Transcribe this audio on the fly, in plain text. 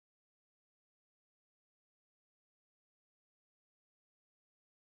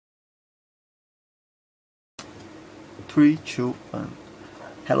3, 2, 1.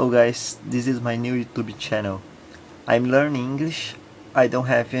 Hello guys, this is my new YouTube channel. I'm learning English. I don't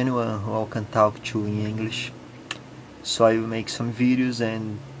have anyone who I can talk to in English, so I will make some videos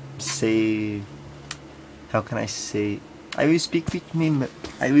and say, how can I say, I will speak with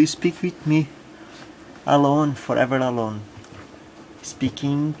me alone, forever alone,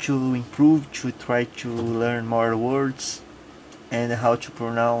 speaking to improve, to try to learn more words and how to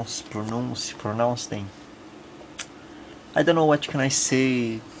pronounce them. I don't know what can I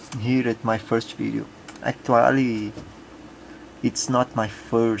say here at my first video. Actually, it's not my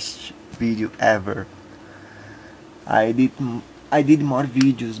first video ever. I did more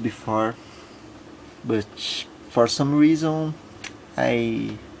videos before, but for some reason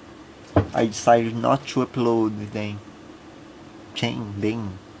I decided not to upload them.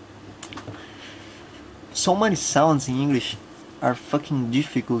 So many sounds in English are fucking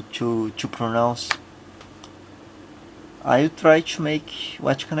difficult to pronounce. I'll try to make,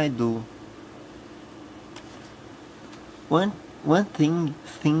 what can I do? One thing,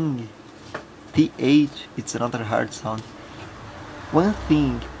 TH, it's another hard sound. One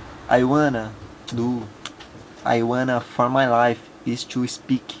thing I wanna do, for my life, is to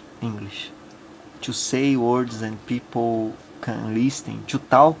speak English. To say words and people can listen, to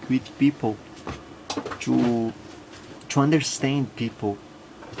talk with people, to understand people,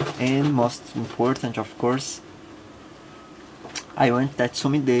 and most important, of course, I want that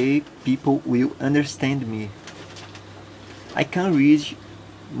someday people will understand me. I can read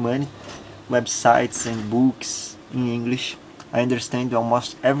many websites and books in English. I understand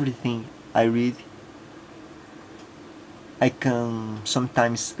almost everything I read. I can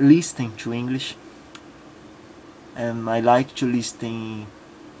sometimes listen to English, and I like to listen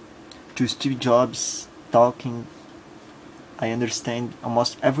to Steve Jobs talking. I understand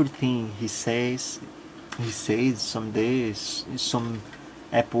almost everything he says some days, some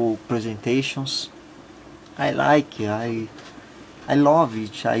Apple presentations. I like it, I love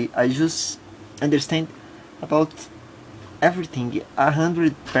it. I just understand about everything,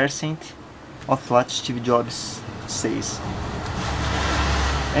 100% of what Steve Jobs says.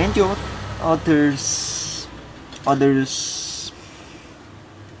 And the others,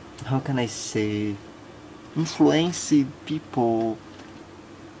 how can I say, influence people,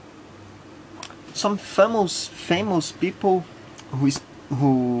 some famous people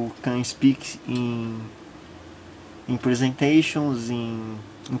who can speak in presentations, in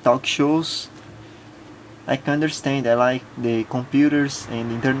talk shows. I can understand. I like the computers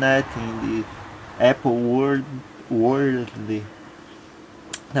and internet and the Apple world, the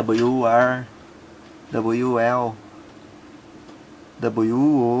WR, WL,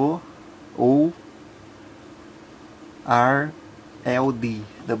 WORLD.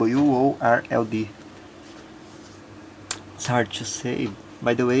 It's hard to say.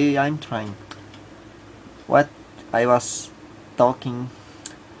 By the way, I'm trying. What I was talking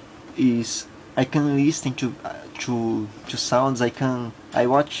is I can listen to sounds. I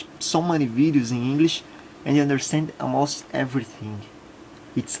watch so many videos in English and understand almost everything.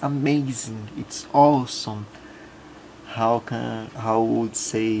 It's amazing. It's awesome. How would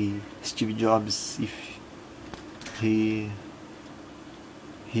say Steve Jobs if he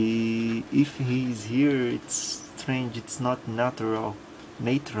is here? It's strange. It's not natural.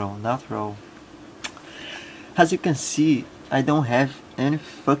 As you can see, I don't have any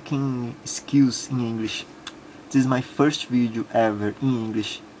fucking skills in English. This is my first video ever in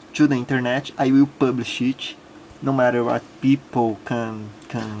English. To the internet, I will publish it, no matter what people can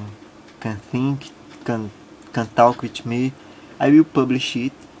think, can talk with me. I will publish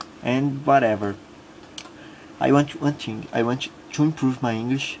it, and whatever. I want one thing. I want to improve my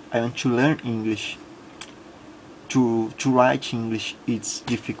English. I want to learn English. To write English, it's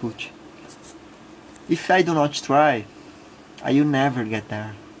difficult. If I do not try, I will never get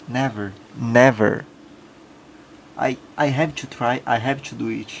there. Never. I have to try. I have to do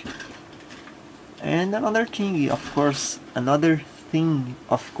it. And another thing, of course,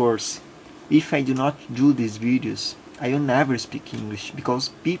 if I do not do these videos, I will never speak English, because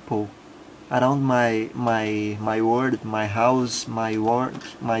people around my world, my house, my work,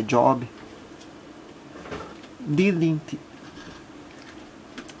 my job, didn't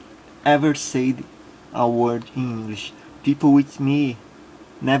ever said a word in English. People with me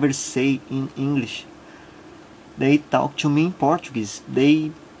never say in English. They talk to me in Portuguese.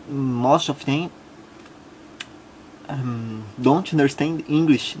 Most of them don't understand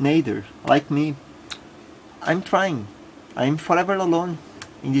English neither, like me. I'm trying. I'm forever alone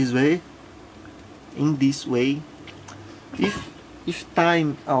in this way. If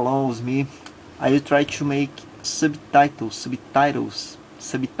time allows me, I will try to make subtitles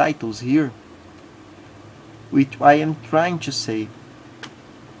here, which I am trying to say.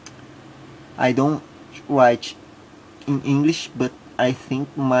 I don't write in English, but I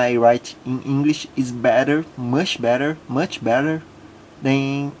think my writing in English is better, much better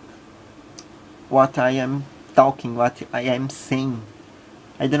than what I am talking, what I am saying.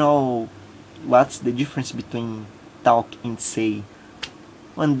 I don't know what's the difference between talk and say.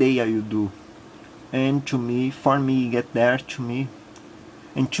 One day I will do. And to me, for me get there, to me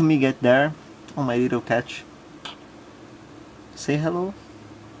get there, oh my little cat, say hello.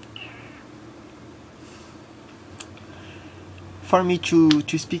 For me to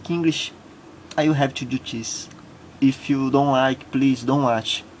speak English, I will have to do this. If you don't like, please don't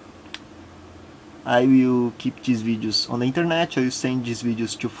watch. I will keep these videos on the internet. I will send these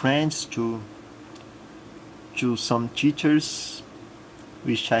videos to friends, to some teachers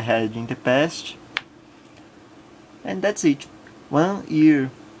which I had in the past. And that's it. 1 year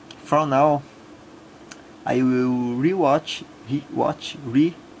from now, I will rewatch.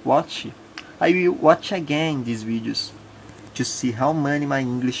 I will watch again these videos to see how many my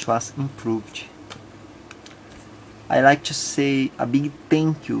English was improved. I like to say a big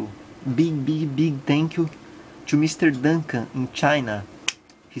thank you, big thank you to Mr. Duncan in China.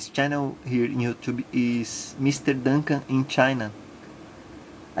 His channel here in YouTube is Mr. Duncan in China.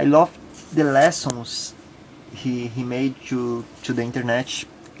 I love the lessons he made to the internet.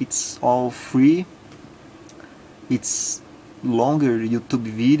 It's all free. It's longer YouTube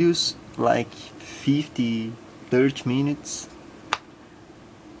videos, like 50-30 minutes.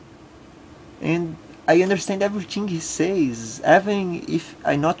 And I understand everything he says, even if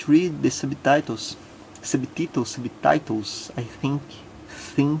I not read the subtitles. I think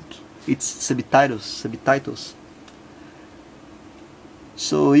it's subtitles.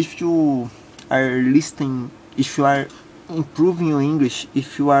 So if you are listening, if you are improving your English,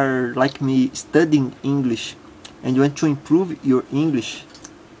 if you are like me studying English and you want to improve your English,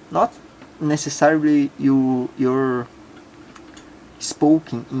 not necessarily your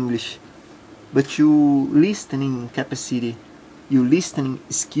spoken English, but your listening capacity, your listening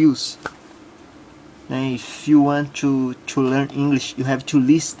skills. And if you want to learn English, you have to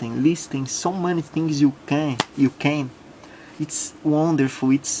listen so many things you can. It's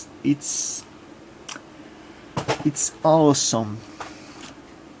wonderful. It's awesome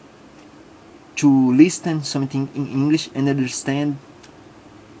to listen something in English and understand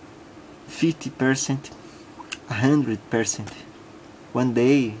 50%, 100%. One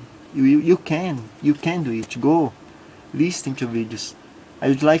day you can do it. Go listen to videos. I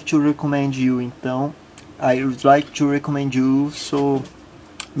would like to recommend you, então, so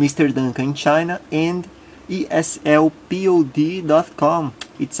Mr. Duncan in China and eslpod.com.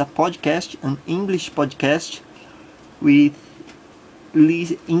 It's a podcast, an English podcast with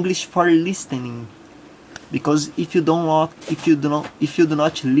English for listening. Because if you do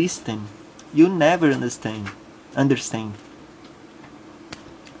not listen, you never understand.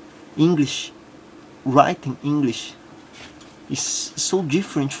 English, writing English is so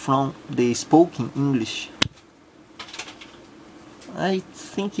different from the spoken English. I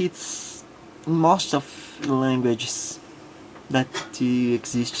think it's in most of languages that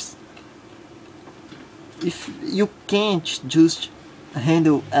exists. If you can't just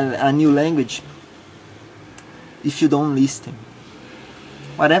handle a new language if you don't listen.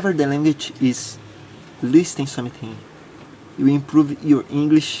 Whatever the language is, listen something. You improve your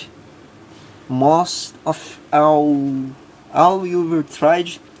English. Most of all you will try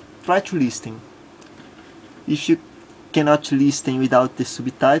to listen. If you cannot listen without the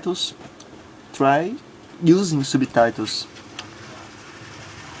subtitles, try using subtitles.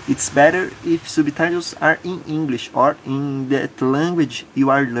 It's better if subtitles are in English or in that language you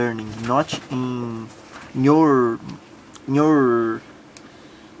are learning, not in your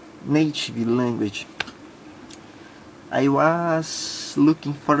native language. I was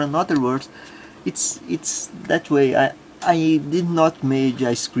looking for another word. It's that way. I did not make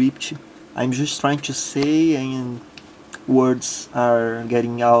a script. I'm just trying to say, and words are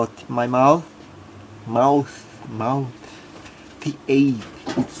getting out my mouth.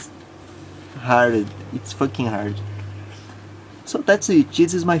 It's hard. It's fucking hard. So that's it.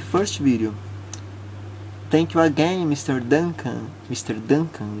 This is my first video. Thank you again, Mr. Duncan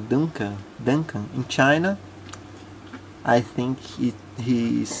in China. I think he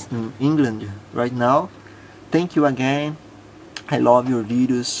is in England right now. Thank you again. I love your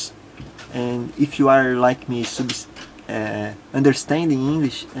videos, and if you are like me, understanding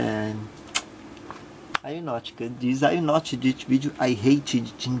English, and I will not cut this. I will not edit video. I hate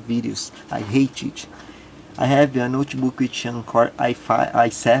editing videos. I hate it. I have a notebook with an Core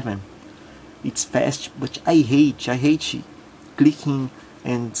i7. It's fast, but I hate clicking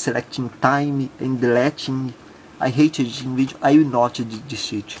and selecting time and deleting. I hate editing video. I will not edit this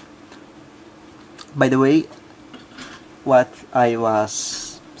shit. By the way, what I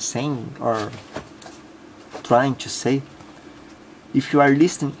was saying or trying to say, if you are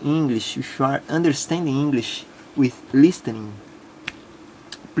listening English, if you are understanding English with listening,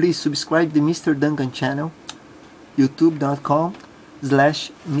 please subscribe the Mr. Duncan channel,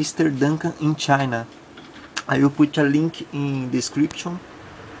 youtube.com/Mr. Duncan in China. I will put a link in description,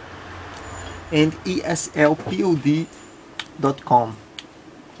 and eslpod.com.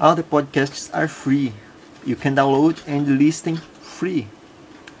 All the podcasts are free. You can download and listen free.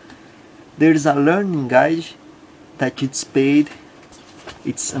 There is a learning guide that it's paid.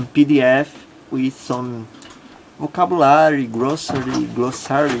 It's a PDF with some vocabulary,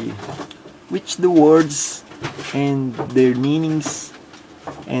 glossary, which the words and their meanings,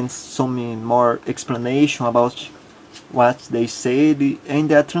 and some more explanation about what they said, and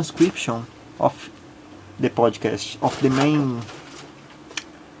the transcription of the podcast, of the main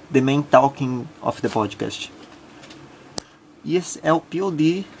talking of the podcast.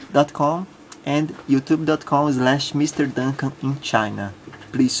 eslpod.com and youtube.com/Mr. Duncan in China.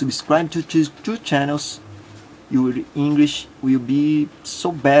 Please subscribe to these two channels. Your English will be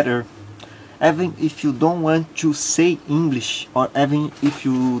so better. Even if you don't want to say English, or even if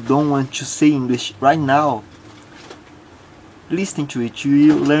you don't want to say English right now, listen to it.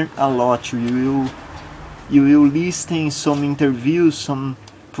 You will learn a lot. You will listen some interviews, some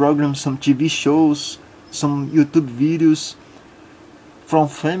programs, some TV shows, some YouTube videos from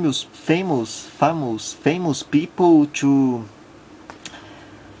famous people to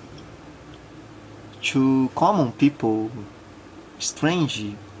common people,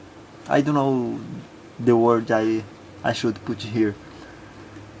 strange. I don't know the word I should put here.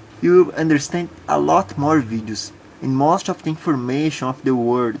 You will understand a lot more videos, and most of the information of the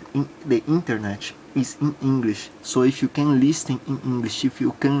world in the internet is in English. So if you can listen in English, if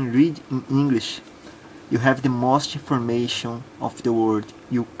you can read in English, you have the most information of the world.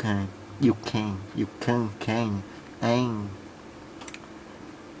 You can, and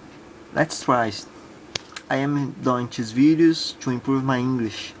let's try. I am doing these videos to improve my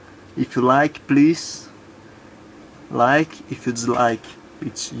English. If you like, please like. If you dislike,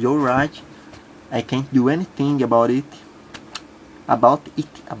 it's your right. I can't do anything about it.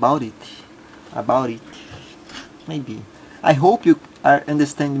 Maybe. I hope you are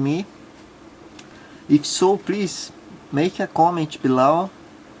understanding me. If so, please make a comment below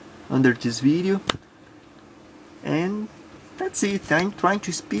under this video. And that's it. I'm trying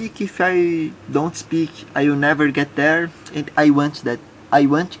to speak. If I don't speak, I will never get there. And I want to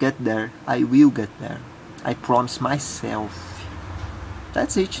get there. I will get there. I promise myself.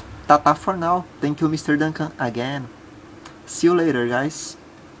 That's it. Tata for now. Thank you, Mr. Duncan, again. See you later, guys.